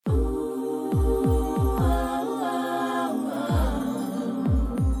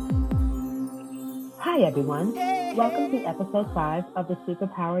everyone. Welcome to episode 5 of the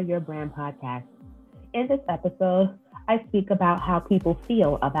Superpower Your Brand podcast. In this episode, I speak about how people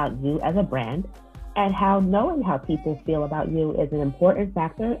feel about you as a brand and how knowing how people feel about you is an important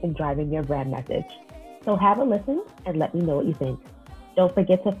factor in driving your brand message. So have a listen and let me know what you think. Don't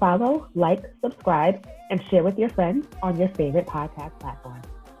forget to follow, like, subscribe, and share with your friends on your favorite podcast platform.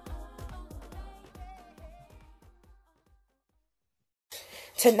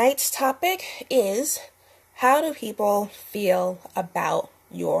 Tonight's topic is, how do people feel about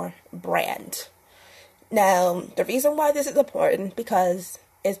your brand? Now, the reason why this is important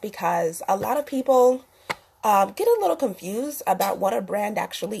is because a lot of people get a little confused about what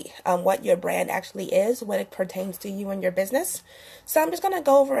what your brand actually is when it pertains to you and your business. So I'm just going to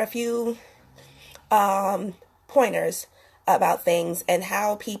go over a few pointers about things and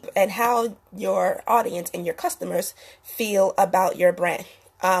how your audience and your customers feel about your brand.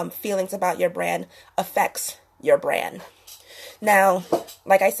 Feelings about your brand affects your brand. Now,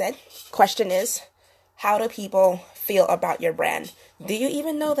 like I said, question is, how do people feel about your brand? Do you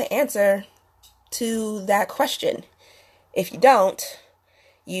even know the answer to that question? If you don't,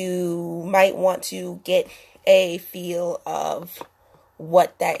 you might want to get a feel of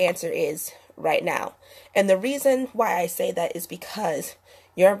what that answer is right now. And the reason why I say that is because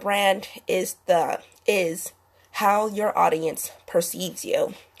your brand is how your audience perceives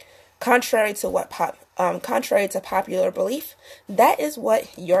you. Contrary to popular belief, that is what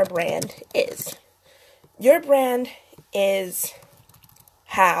your brand is. Your brand is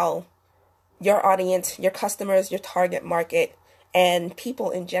how your audience, your customers, your target market, and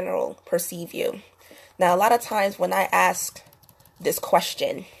people in general perceive you. Now, a lot of times when I ask this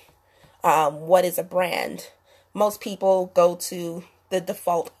question, what is a brand? Most people go to the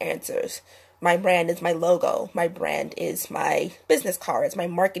default answers. My brand is my logo. My brand is my business cards, my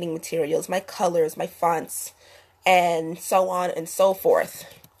marketing materials, my colors, my fonts, and so on and so forth.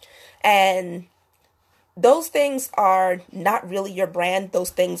 And those things are not really your brand. Those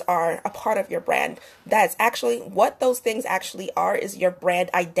things are a part of your brand. That's actually what those things actually are, is your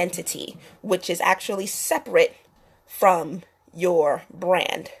brand identity, which is actually separate from your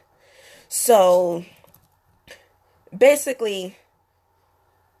brand. So basically,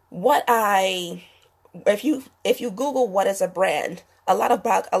 if you Google what is a brand, a lot of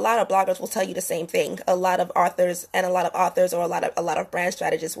bloggers will tell you the same thing. A lot of authors or a lot of brand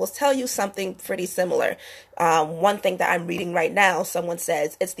strategists will tell you something pretty similar. One thing that I'm reading right now, someone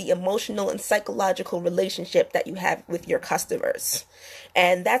says it's the emotional and psychological relationship that you have with your customers,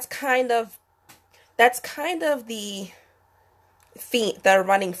 and that's kind of the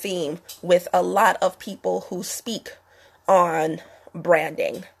running theme with a lot of people who speak on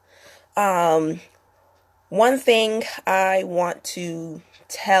branding. One thing I like to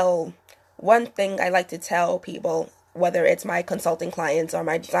tell people, whether it's my consulting clients or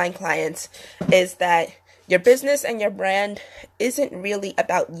my design clients, is that your business and your brand isn't really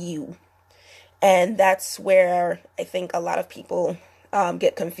about you. And that's where I think a lot of people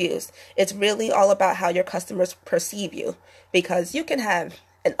get confused. It's really all about how your customers perceive you, because you can have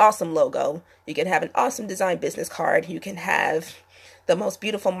an awesome logo, you can have an awesome design business card, you can have the most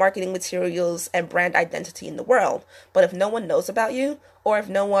beautiful marketing materials and brand identity in the world. But if no one knows about you, or if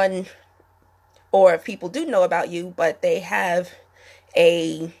people do know about you, but they have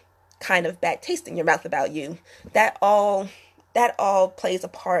a kind of bad taste in your mouth about you, that all plays a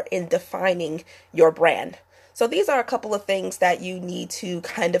part in defining your brand. So these are a couple of things that you need to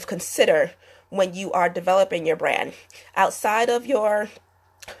kind of consider when you are developing your brand. Outside of your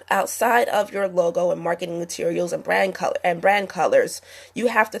logo and marketing materials and brand colors, you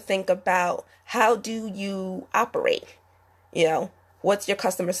have to think about, how do you operate? What's your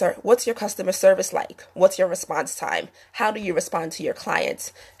customer service like? What's your response time? How do you respond to your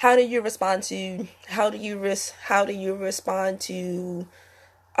clients? How do you respond to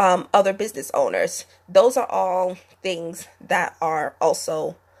other business owners? Those are all things that are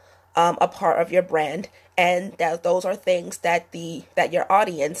also a part of your brand, and those are things that your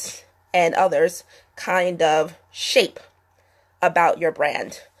audience and others kind of shape about your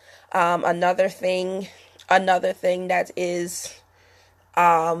brand. Another thing that is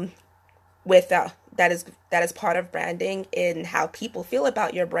that is part of branding in how people feel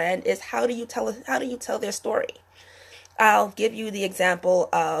about your brand is, how do you tell their story? I'll give you the example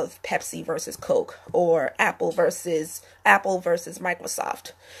of Pepsi versus Coke, or Apple versus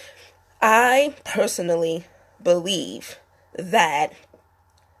Microsoft. I personally believe that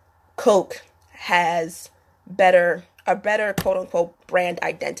Coke has a a better quote unquote brand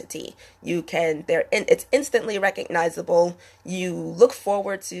identity. It's instantly recognizable. You look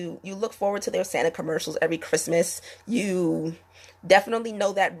forward to their Santa commercials every Christmas. You definitely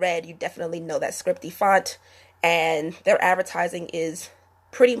know that red, you definitely know that scripty font, and their advertising is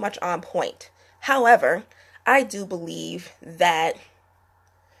pretty much on point. However, I do believe that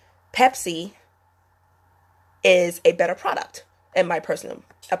Pepsi is a better product, in my personal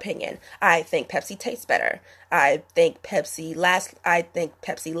opinion. I think Pepsi tastes better. I think Pepsi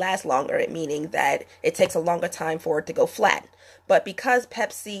lasts longer, meaning that it takes a longer time for it to go flat. But because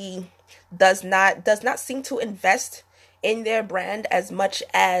Pepsi does not seem to invest in their brand as much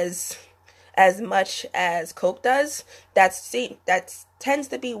as Coke does, that tends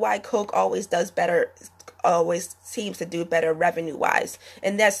to be why Coke always seems to do better revenue wise.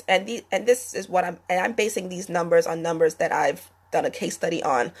 And this is what I'm basing these numbers on numbers that I've done a case study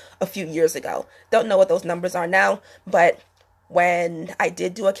on a few years ago. Don't know what those numbers are now, but when I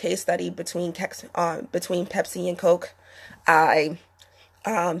did do a case study between Pepsi and Coke,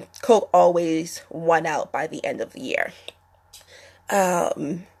 Coke always won out by the end of the year.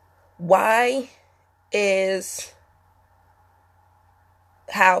 Why is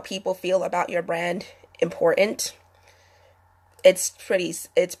how people feel about your brand important? It's pretty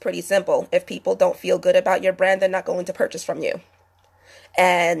simple. If people don't feel good about your brand, they're not going to purchase from you.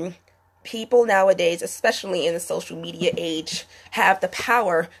 And people nowadays, especially in the social media age, have the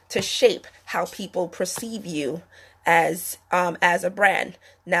power to shape how people perceive you as a brand.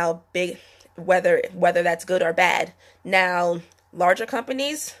 Now, whether that's good or bad. Now, larger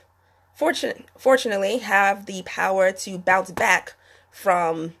companies, fortunately, have the power to bounce back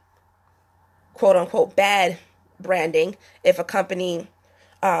from quote unquote bad branding if a company,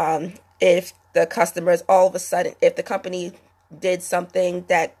 if the company did something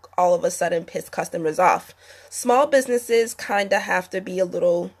that all of a sudden pissed customers off. Small businesses kind of have to be a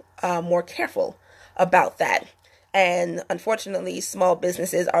little more careful about that. And unfortunately, small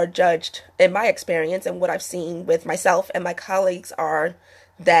businesses are judged, in my experience and what I've seen with myself and my colleagues, are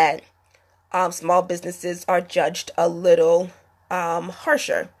that small businesses are judged a little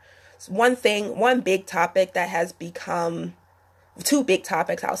harsher. One big topic that has become, two big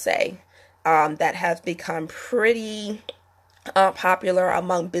topics, I'll say, that has become pretty popular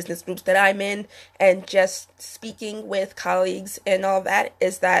among business groups that I'm in, and just speaking with colleagues and all that,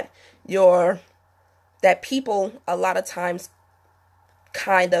 is that people a lot of times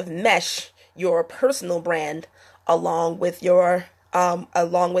kind of mesh your personal brand along with you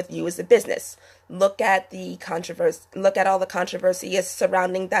as a business. Look at all the controversy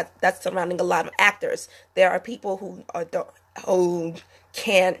surrounding that's surrounding a lot of actors. There are people who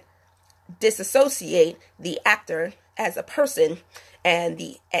can't disassociate the actor as a person and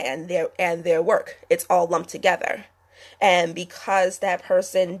their work. It's all lumped together. And because that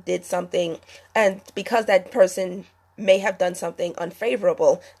person did something, and because that person may have done something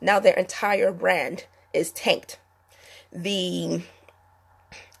unfavorable, now their entire brand is tanked. It's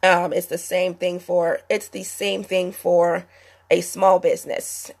the same thing for a small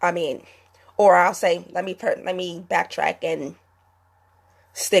business. I mean, or I'll say, let me backtrack and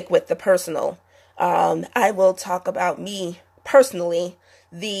stick with the personal. I will talk about me personally.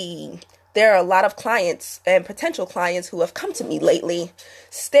 There are a lot of clients and potential clients who have come to me lately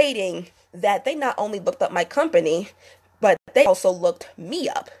stating that they not only looked up my company, but they also looked me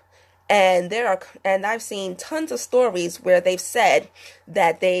up. And I've seen tons of stories where they've said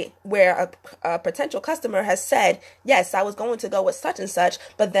that where a potential customer has said, yes, I was going to go with such and such,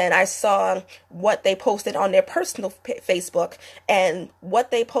 but then I saw what they posted on their personal Facebook, and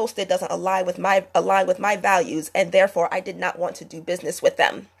what they posted doesn't align with my values, and therefore I did not want to do business with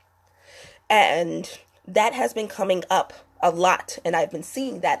them. And that has been coming up a lot, and I've been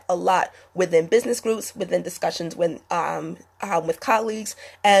seeing that a lot within business groups, within discussions with colleagues,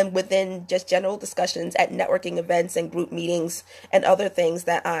 and within just general discussions at networking events and group meetings and other things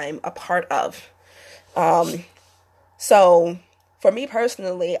that I'm a part of. So for me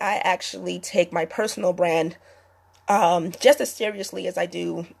personally, I actually take my personal brand just as seriously as I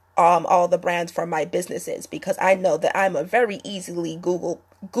do all the brands for my businesses, because I know that I'm a very easily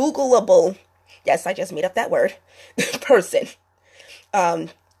Googleable, yes, I just made up that word, person,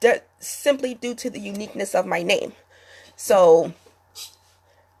 simply due to the uniqueness of my name. So,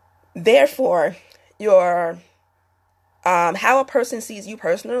 therefore, how a person sees you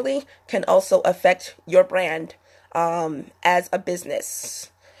personally can also affect your brand as a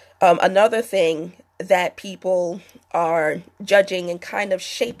business. Another thing that people are judging and kind of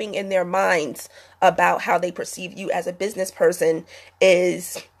shaping in their minds about how they perceive you as a business person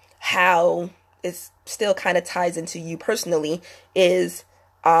is how still kind of ties into you personally is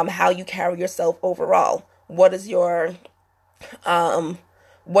how you carry yourself overall. What is your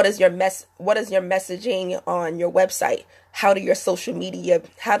messaging on your website? How are your social media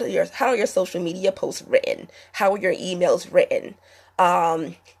posts written? How are your emails written?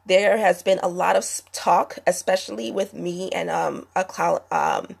 There has been a lot of talk, especially with me and a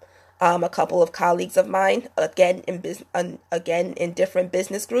couple of colleagues of mine, again in different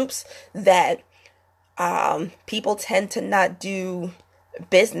business groups, that people tend to not do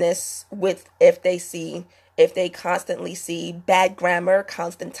business with if they constantly see bad grammar,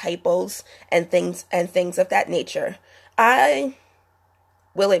 constant typos, and things of that nature. I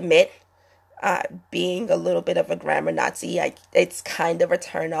will admit, being a little bit of a grammar Nazi, it's kind of a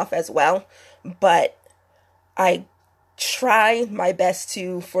turn off as well, but I try my best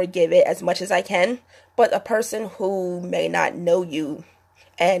to forgive it as much as I can. But a person who may not know you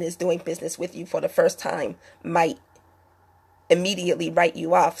and is doing business with you for the first time might immediately write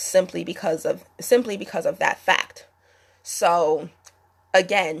you off simply because of that fact. So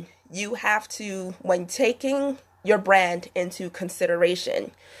again, you have to, when taking your brand into consideration,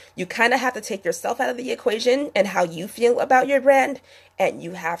 you kind of have to take yourself out of the equation and how you feel about your brand, and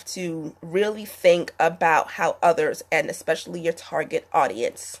you have to really think about how others, and especially your target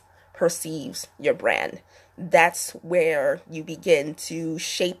audience, perceives your brand. That's where you begin to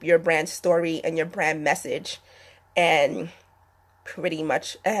shape your brand story and your brand message, and pretty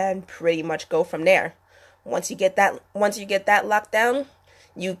much go from there. Once you get that locked down,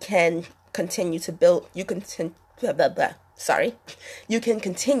 you can continue to build. You can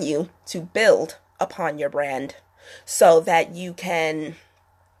continue to build upon your brand, so that you can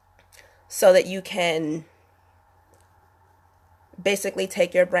basically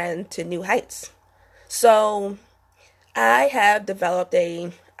take your brand to new heights. So I have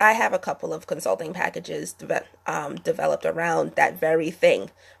a couple of consulting packages developed around that very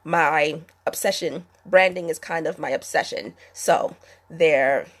thing. My obsession, branding is kind of my obsession. So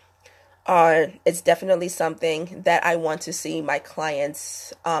it's definitely something that I want to see my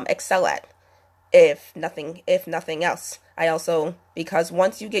clients excel at, if nothing else. I also, because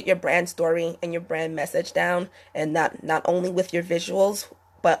once you get your brand story and your brand message down, and not only with your visuals,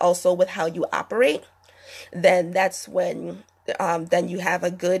 but also with how you operate, then that's when then you have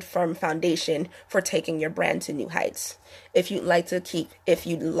a good firm foundation for taking your brand to new heights. If you'd like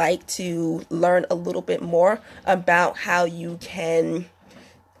to learn a little bit more about how you can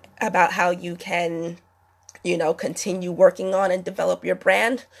continue working on and develop your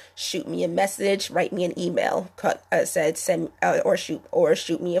brand, shoot me a message, write me an email,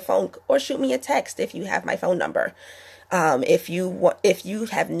 shoot me a phone, or shoot me a text if you have my phone number. If you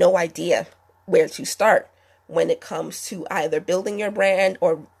have no idea where to start when it comes to either building your brand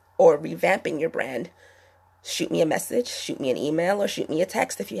or revamping your brand, shoot me a message, shoot me an email, or shoot me a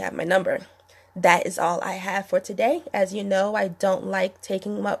text if you have my number. That is all I have for today. As you know, I don't like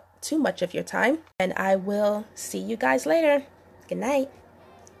taking up too much of your time, and I will see you guys later. Good night.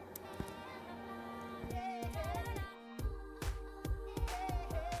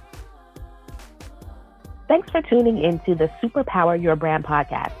 Thanks for tuning into the Superpower Your Brand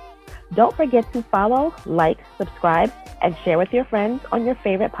podcast. Don't forget to follow, like, subscribe, and share with your friends on your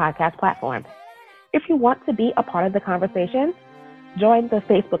favorite podcast platform. If you want to be a part of the conversation, join the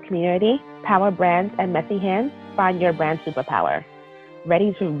Facebook community, Power Brands and Messy Hands, Find Your Brand Superpower.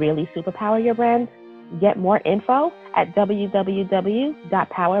 Ready to really superpower your brand? Get more info at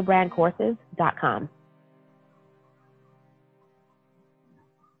www.powerbrandcourses.com.